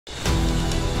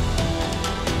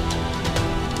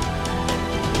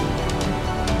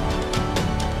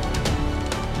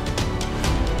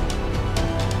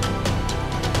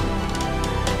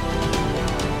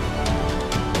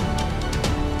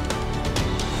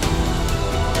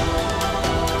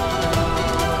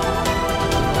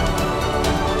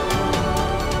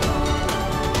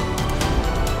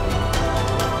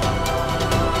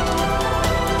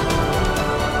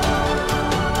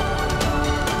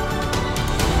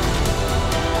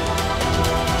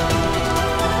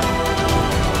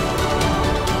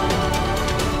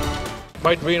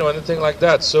might rain or anything like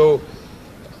that. So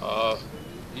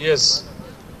yes,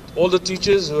 all the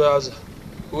teachers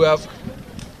who have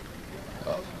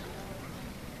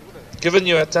given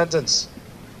you attendance,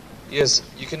 yes,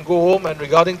 you can go home. And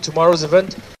regarding tomorrow's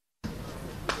event,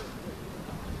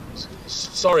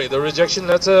 sorry, the rejection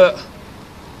letter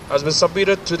has been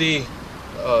submitted to the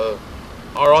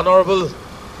our Honorable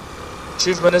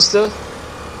Chief Minister,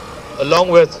 along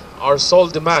with our sole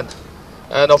demand.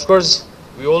 And of course,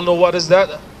 we all know what is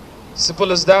that.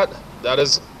 Simple as that. That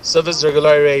is service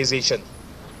regularization.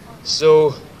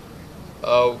 So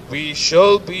we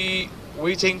shall be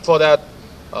waiting for that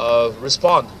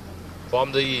response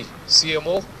from the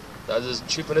CMO, that is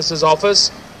Chief Minister's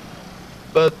office.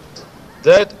 But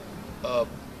that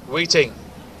waiting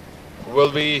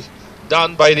will be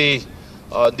done by the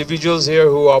individuals here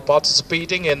who are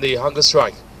participating in the hunger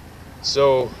strike.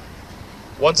 So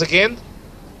once again,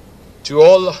 to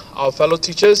all our fellow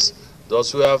teachers,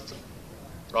 those who have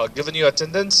given you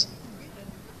attendance,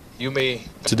 you may...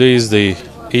 Today is the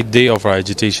 8th day of our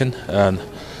agitation and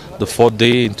the 4th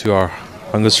day into our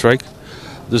hunger strike.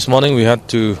 This morning we had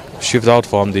to shift out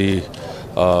from the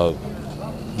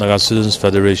Naga Students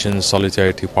Federation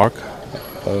Solidarity Park.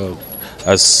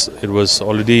 As it was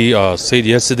already said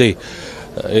yesterday,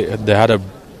 they had a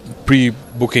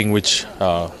pre-booking which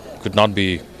could not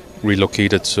be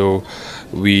relocated, so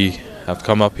we have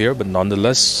come up here. But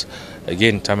nonetheless,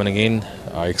 again, time and again,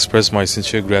 I express my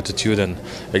sincere gratitude and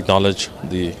acknowledge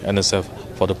the NSF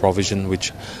for the provision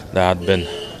which they had been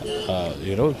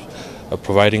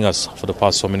providing us for the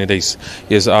past so many days.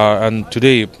 Yes, and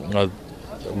today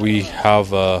we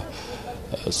have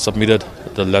submitted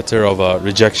the letter of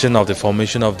rejection of the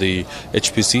formation of the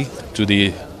HPC to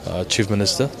the Chief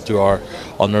Minister, to our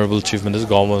Honorable Chief Minister,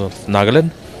 Government of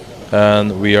Nagaland,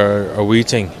 and we are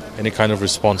awaiting any kind of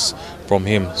response from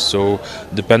him. So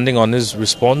depending on his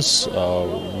response,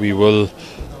 we will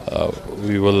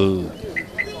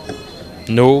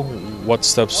know what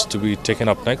steps to be taken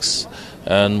up next.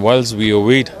 And whilst we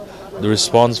await the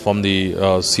response from the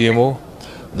CMO,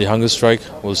 the hunger strike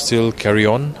will still carry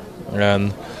on.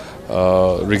 And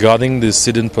regarding the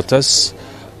sit-in protests,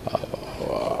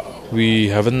 we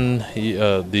haven't,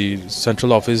 the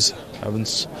central office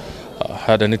haven't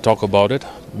had any talk about it.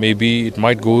 Maybe it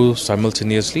might go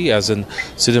simultaneously, as in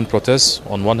sit-in protests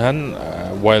on one hand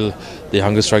while the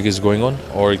hunger strike is going on,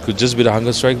 or it could just be the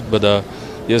hunger strike. But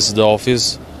yes, the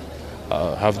office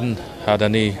haven't had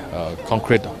any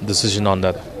concrete decision on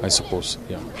that, I suppose.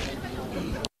 Yeah.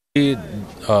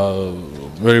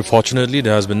 Very fortunately,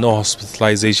 there has been no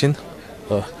hospitalization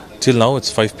till now.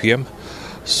 It's 5 p.m.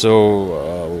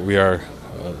 So we are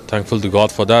thankful to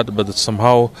God for that. But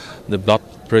somehow the blood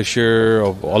pressure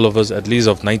of all of us, at least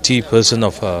of 90%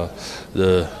 of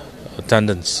the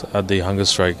attendance at the hunger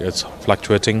strike, it's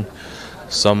fluctuating.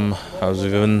 Some have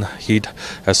even hit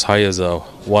as high as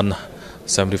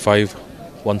 175,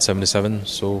 177.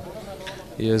 So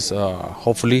yes,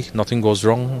 hopefully nothing goes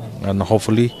wrong, and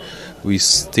hopefully we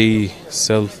stay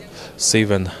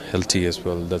safe and healthy as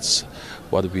well. That's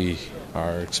what we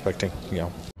are expecting. Yeah.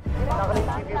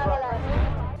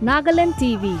 Nagaland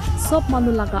TV, Sob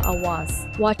Manulaga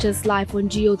Awas. Watch us live on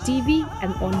Geo TV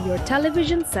and on your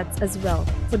television sets as well.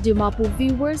 For Dimapur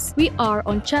viewers, we are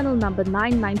on channel number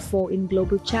 994 in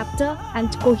Global Chapter, and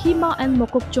Kohima and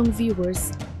Mokokchung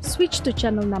viewers, switch to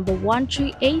channel number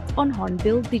 138 on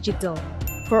Hornbill Digital.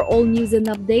 For all news and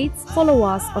updates, follow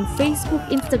us on Facebook,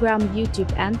 Instagram,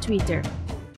 YouTube, and Twitter.